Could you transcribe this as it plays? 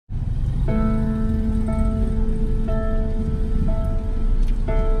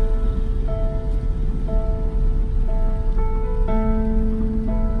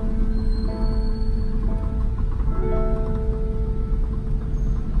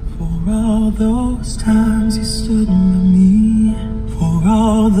For all those times you stood by me, for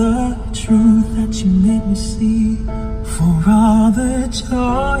all the truth that you made me see, for all the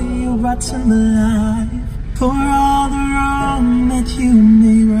joy you brought to my life, for all the wrong that you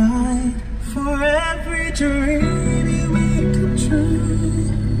made right, for every dream you made come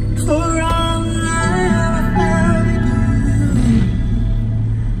true, for all that I've you,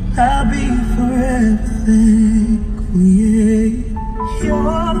 I'll be forever thankful, yeah. You're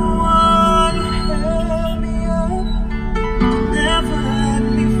the one who held me up, never let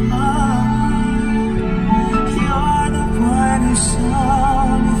me fall. You're the one who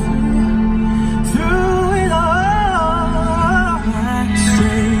saw me through it all.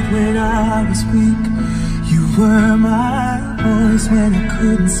 Straight when I was weak, you were my voice when I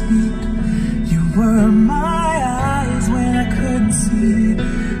couldn't speak. You were my eyes when I couldn't see.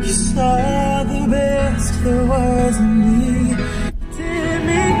 You saw the best there was in me.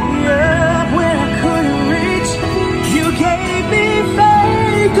 When I couldn't reach, you gave me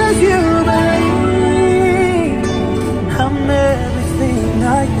faith, 'cause you believe I'm everything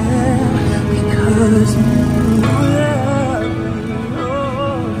I am because you love me.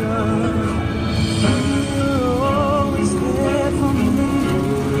 You're always there for me,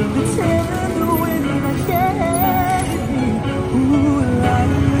 the tender when I can't be. Ooh,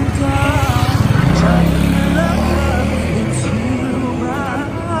 like the dark, trying to love into my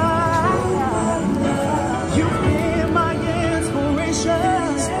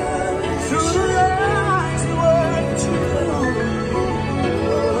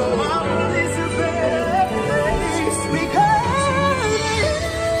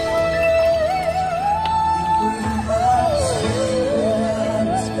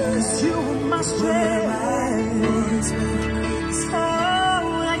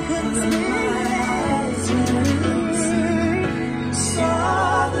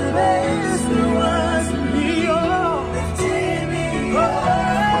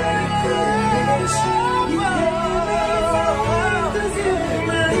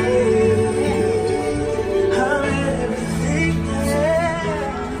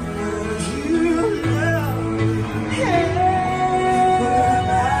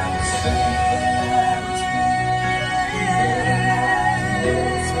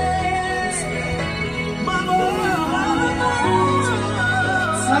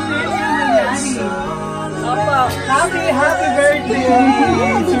Happy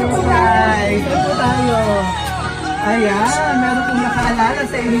birthday! Surprise! Ito po tayo. Ayan, meron pong nakaalala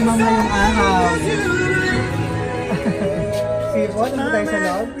sa inyo mamayang araw. Sige po, ano tayo sa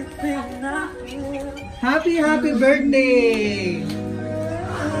loob? Happy birthday!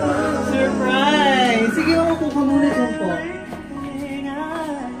 Surprise! Sige, mamupo ka muna dyan po.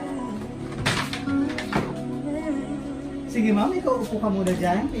 Sige ma'am, ikaw upo ka muna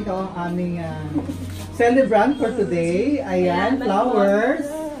dyan. Ikaw ang aming celebrant for today. Ayan, flowers.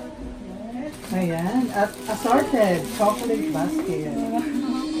 Ayan, at assorted chocolate basket.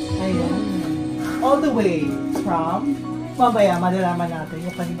 Ayan. All the way from, mamaya malalaman natin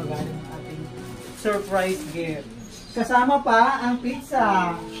yung panimagalan ng ating surprise gift. Kasama pa ang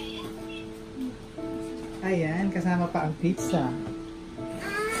pizza. Ayan, kasama pa ang pizza.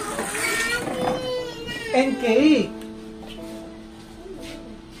 And cake.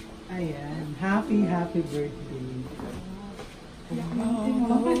 Ayan, happy birthday.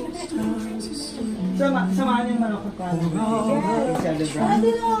 Samahan yung manok at parang celebrate.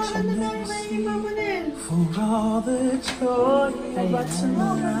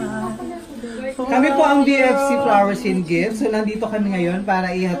 Kami po ang BFC Flowers and Gift. So nandito kami ngayon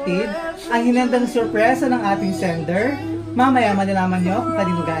para ihatid ang hinandang sorpresa ng ating sender. Mamaya malalaman nyo kung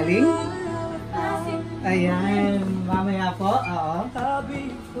kanino galing. Ayan, mamaya po. Oo.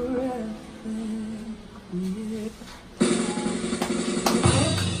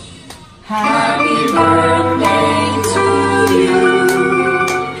 Happy birthday to you.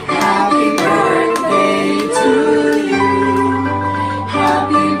 Happy birthday to you.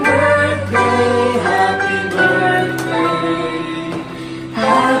 Happy birthday, happy birthday.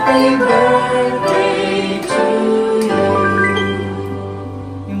 Happy birthday to you.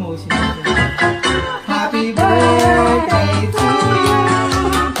 Emotion. Happy birthday to you.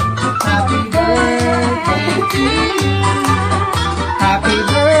 Happy birthday to you. Happy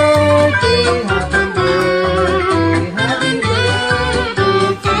birthday, happy birthday, happy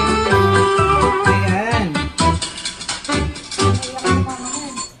birthday to you. Ayan.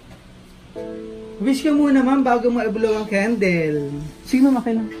 Wish ka muna ma'am bago mo i-blow ang candle. Sige ma'am,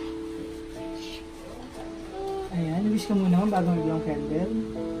 okay lang. Ayan, wish ka muna ma'am bago mo i-blow ang candle.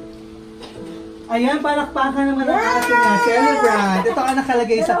 Ayan, palakpakan naman ang ating celebrant. Ito ang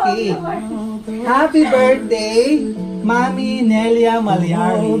nakalagay sa cake. Happy birthday, Mami NELIA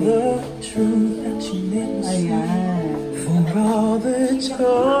MALLARI. Ayan. For all the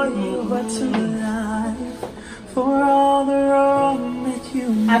joy you brought to life, for all the wrong that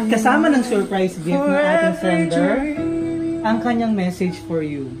you made. At kasama ng surprise gift ng ating sender, ang kanyang message for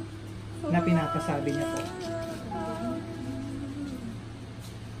you na pinapasabi niya po.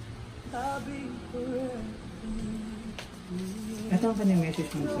 Ito ang kanyang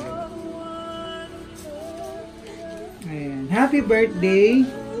message mo, sir. Ayan. Happy birthday,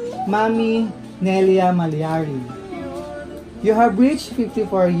 Mami NELIA MALLARI. You have reached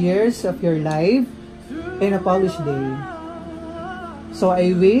 54 years of your life in a polished day. So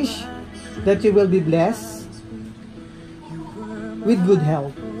I wish that you will be blessed with good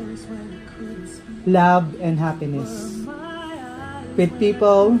health, love, and happiness with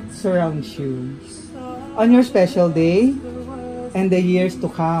people surround you on your special day and the years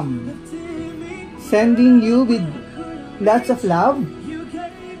to come. Sending you with lots of love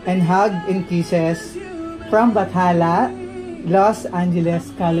and hug and kisses from BATHALA, Los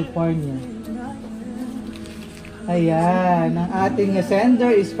Angeles, California. Ayan, ang ating sender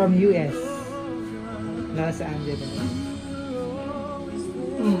is from US, Los Angeles.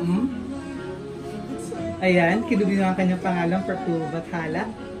 Ayan, kinubin ang kanyang pangalan for to BATHALA.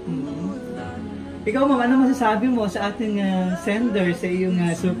 Ikaw, ma'am, ano masasabi mo sa ating sender sa iyong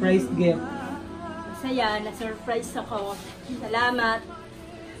surprise gift? Masaya, na-surprise ako. Salamat.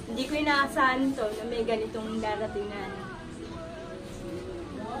 Hindi ko inaasahan to na may ganitong darating na.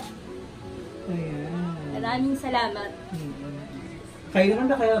 Ayan. Maraming salamat. Kayo naman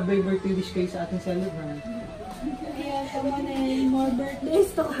ba kaya birthday wish kayo sa ating celebrant? Ayan, come on eh. More birthdays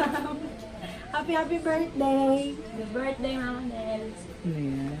to come. Happy birthday! Happy birthday, Mama Nels.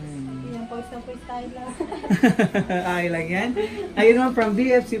 Ayan. Ayan, post tayo lang. Ay lang yan. Ayun naman from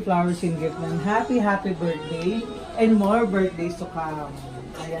BFC Flowers and Gift. Happy birthday and more birthdays to come.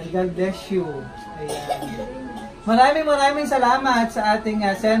 Ayan, God bless you. Ayan. Maraming salamat sa ating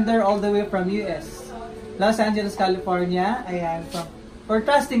sender all the way from US, Los Angeles, California. Ayan, for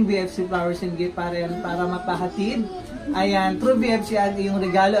trusting BFC Flowers and Gift para mapahatid. Ayan, through BFC ang iyong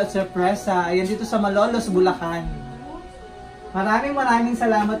regalo at sorpresa. Ayan, dito sa MALOLOS, Bulacan. Maraming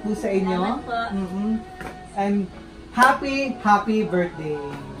salamat po sa inyo. Salamat po. And happy birthday.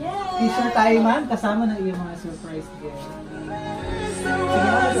 Yay! T-shirt tayo, ma'am, kasama ng iyong mga surprise gift.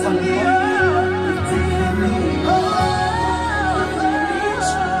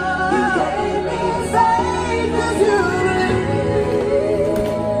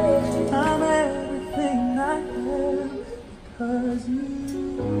 I'm everything I am because you